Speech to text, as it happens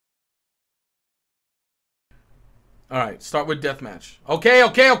Alright, start with deathmatch. Okay,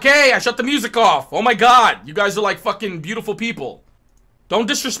 I shut the music off. Oh my god, you guys are like fucking beautiful people. Don't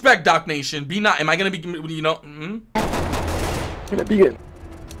disrespect Doc Nation. Be not. Am I gonna be, you know? Gonna be good. What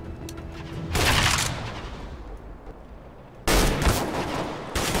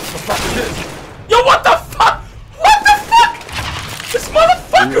the fuck is this? Yo, what the fuck? What the fuck? This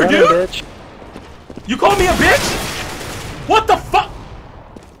motherfucker, dude! Bitch. You call me a bitch? What the fuck?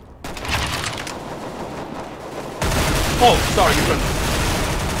 Oh, sorry, you're friendly.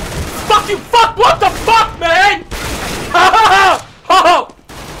 Fuck you, fuck! What the fuck, man?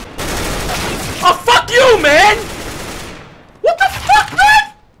 Oh, fuck you, man! What the fuck,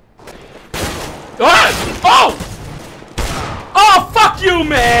 man? Oh, fuck you,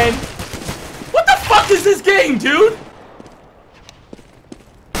 man! What the fuck is this game, dude?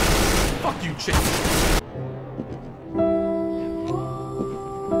 Fuck you, chick.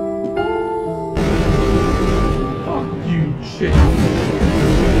 Fuck you, chick.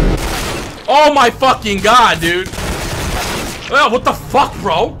 Oh my fucking god, dude. Oh, what the fuck,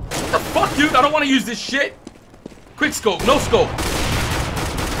 bro? What the fuck, dude? I don't want to use this shit. Quick scope, no scope.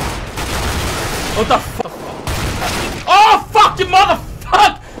 What the fuck? Oh, fuck you,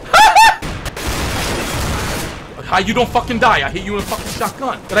 motherfucker! How you don't fucking die? I hit you in a fucking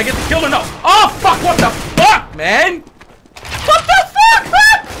shotgun. Did I get the kill or no? Oh, fuck! What the fuck, man? What the fuck,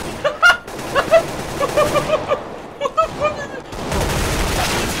 man? What the fuck is it?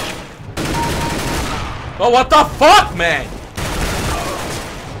 Oh, what the fuck, man?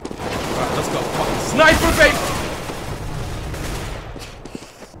 Alright, let's go. Fucking sniper, baby!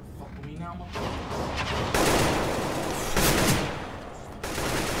 Fuck with me now, motherfucker.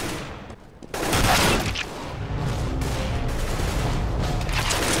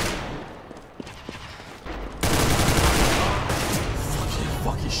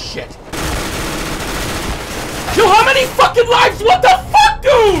 Fucking shit. Yo, how many fucking lives? What the fuck,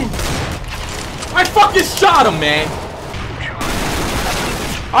 dude? I fucking shot him, man.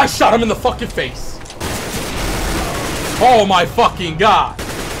 I shot him in the fucking face. Oh my fucking god.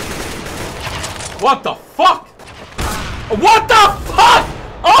 What the fuck? What the fuck?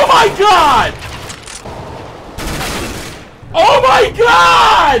 Oh my god! Oh my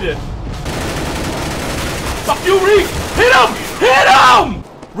god! Fuck you, Reef! Hit him! Hit him!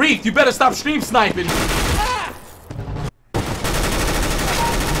 Reef, you better stop stream sniping.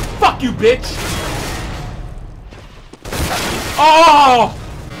 Fuck you, bitch! Oh!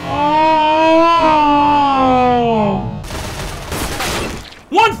 Oh!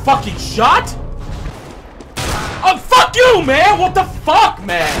 One fucking shot? Oh, fuck you, man! What the fuck,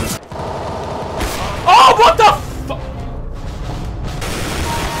 man? Oh, what the fuck?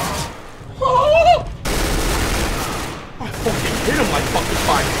 Oh! I fucking hit him like fucking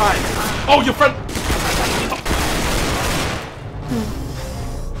 5 times. Oh, your friend.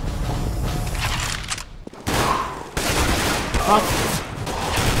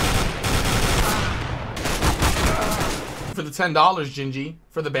 For the $10, Gingy.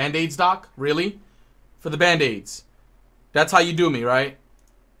 For the band-aids, Doc? Really? For the band-aids. That's how you do me, right?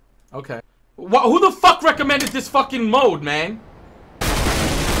 Okay. Who the fuck recommended this fucking mode, man?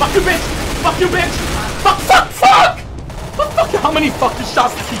 Fuck you, bitch! Fuck you, bitch! Fuck, fuck, fuck! What the fuck? How many fucking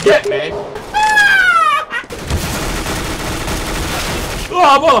shots did he get, man?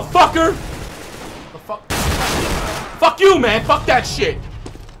 Oh, motherfucker! The fuck? Fuck you, man! Fuck that shit!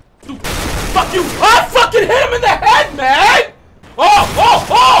 Dude, fuck you! I fucking hit him in the head, man! Oh!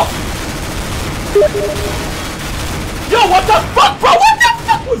 Yo, what the fuck, bro? What the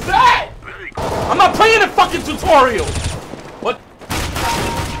fuck was that? I'm not playing a fucking tutorial! What?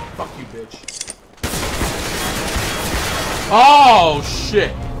 Fuck you, bitch. Oh,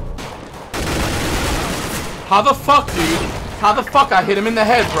 shit. How the fuck, dude? How the fuck I hit him in the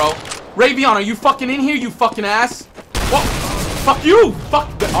head, bro? Ravion, are you fucking in here, you fucking ass? What? Fuck you! Fuck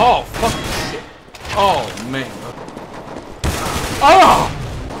the— oh, fuck shit. Oh, man. Oh!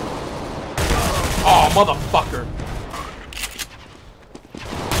 Oh, motherfucker.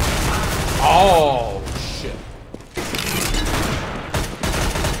 Oh, shit.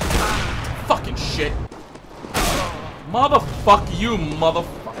 Fucking shit. Motherfuck you,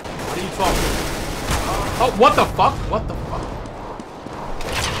 motherfucker. What are you talking about? Oh, what the fuck? What the fuck?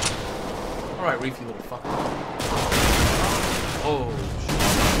 Alright, Reef, you little fucker. Oh, shit.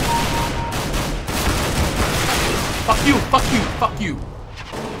 Fuck you, fuck you, fuck you.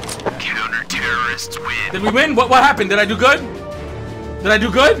 Counter-terrorists win. Did we win? What happened? Did I do good? Did I do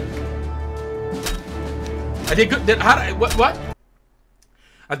good? I did good. How did I, what?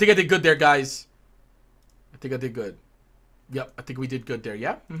 I think I did good there, guys. I think I did good. Yep, I think we did good there.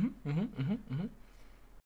 Yeah?